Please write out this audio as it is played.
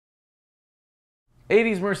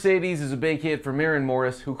80s Mercedes is a big hit for Maren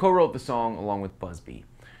who co-wrote the song along with Busby.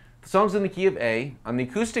 The song's in the key of A. On the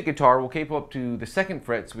acoustic guitar, we'll capo up to the 2nd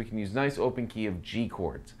fret so we can use nice open key of G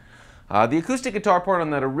chords. The acoustic guitar part on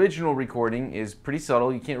that original recording is pretty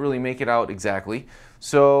subtle. You can't really make it out exactly.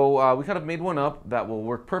 So we kind of made one up that will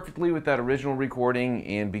work perfectly with that original recording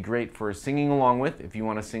and be great for singing along with, if you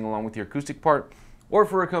want to sing along with your acoustic part, or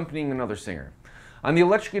for accompanying another singer. On the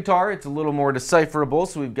electric guitar, it's a little more decipherable,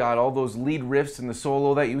 so we've got all those lead riffs in the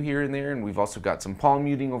solo that you hear in there, and we've also got some palm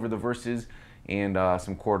muting over the verses and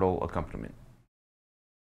some chordal accompaniment.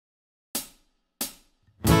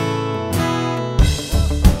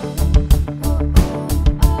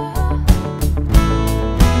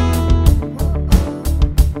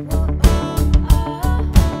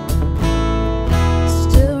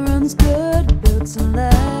 Still runs good, builds and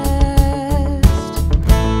lasts.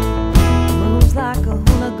 Moves like a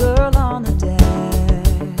hula girl on the dash.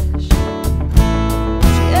 She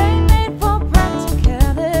ain't made for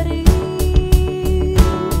practicality.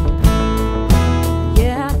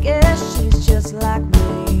 Yeah, I guess she's just like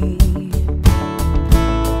me.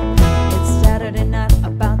 It's Saturday night,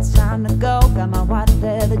 about time to go. Got my white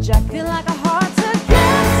leather jacket, feel like a heart to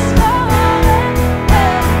get started.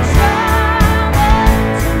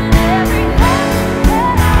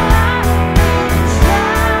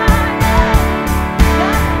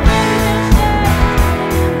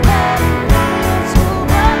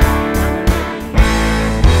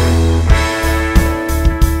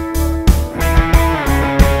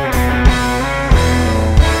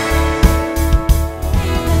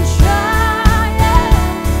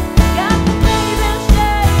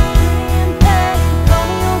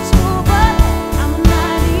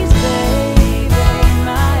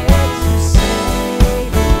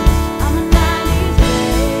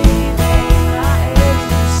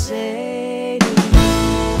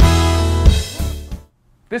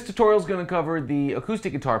 This tutorial is going to cover the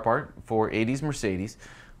acoustic guitar part for 80s Mercedes.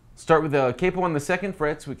 Start with a capo on the 2nd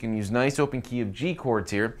fret so we can use nice open key of G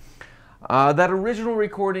chords here. That original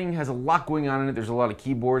recording has a lot going on in it. There's a lot of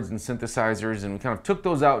keyboards and synthesizers, and we kind of took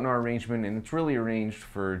those out in our arrangement, and it's really arranged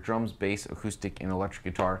for drums, bass, acoustic, and electric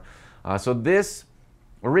guitar. So this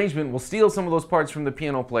arrangement will steal some of those parts from the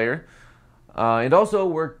piano player. And also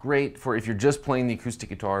work great for if you're just playing the acoustic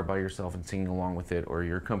guitar by yourself and singing along with it, or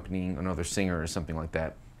you're accompanying another singer or something like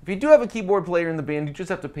that. If you do have a keyboard player in the band, you just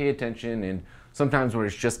have to pay attention, and sometimes when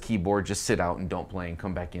it's just keyboard, just sit out and don't play and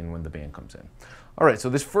come back in when the band comes in. Alright, so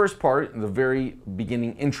this first part, the very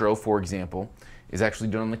beginning intro, for example, is actually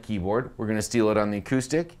done on the keyboard. We're going to steal it on the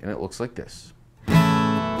acoustic, and it looks like this.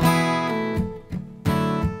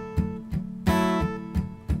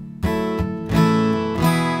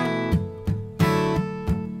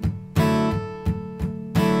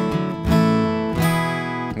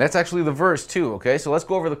 That's actually the verse too, okay? So let's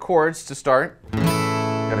go over the chords to start.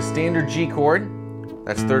 Got a standard G chord.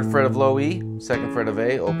 That's 3rd fret of low E, 2nd fret of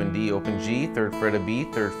A, open D, open G, 3rd fret of B,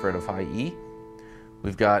 3rd fret of high E.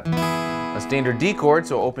 We've got a standard D chord,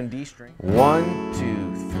 so open D string. 1,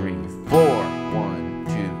 2, 3, 4. 1,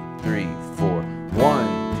 2, 3, 4.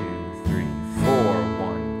 1, 2, 3, 4.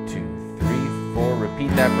 1, 2, 3, 4. Repeat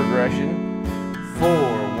that progression. 4,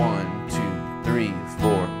 1, 2, 3,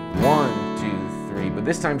 4. 1, 2, 3. But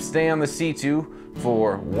this time stay on the C2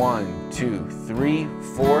 for 1, 2, 3,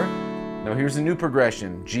 4. Now here's a new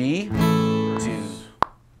progression. G, 2,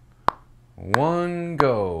 1,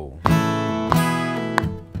 go.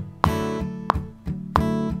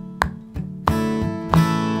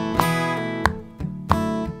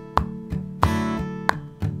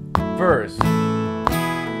 Verse.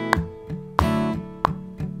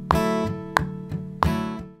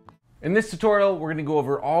 In this tutorial, we're going to go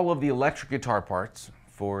over all of the electric guitar parts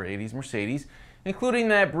for 80s Mercedes, including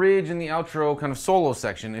that bridge and the outro kind of solo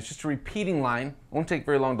section. It's just a repeating line. It won't take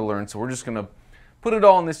very long to learn, so we're just going to put it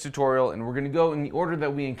all in this tutorial, and we're going to go in the order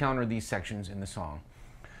that we encounter these sections in the song.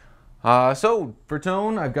 So for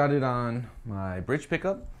tone, I've got it on my bridge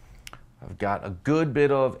pickup. I've got a good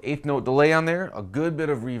bit of 8th note delay on there, a good bit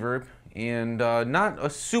of reverb, and not a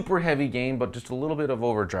super heavy gain, but just a little bit of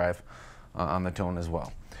overdrive on the tone as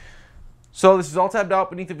well. So this is all tabbed out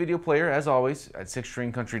beneath the video player, as always, at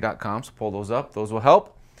 6stringcountry.com, so pull those up. Those will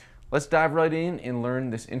help. Let's dive right in and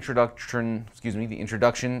learn this introduction, the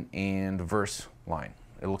introduction and verse line.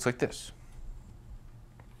 It looks like this.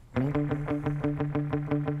 And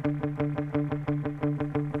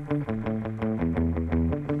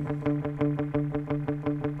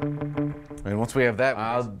once we have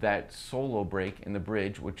that, that solo break in the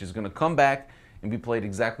bridge, which is going to come back and be played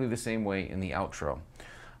exactly the same way in the outro.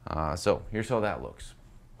 So here's how that looks.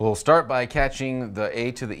 We'll start by catching the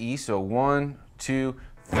A to the E, so 1, 2,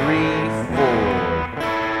 3, 4.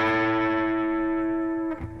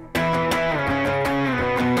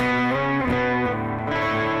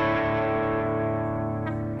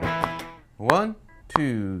 1,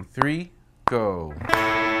 2, 3, go.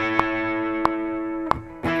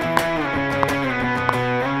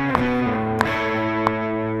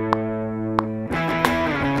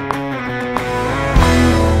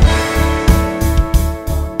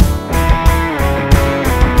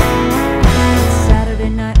 Saturday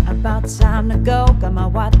night, about time to go. Got my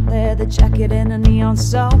white leather jacket and a neon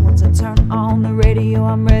soul. Once I turn on the radio,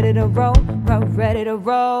 I'm ready to roll, ready to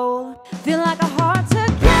roll. Feel like a heart to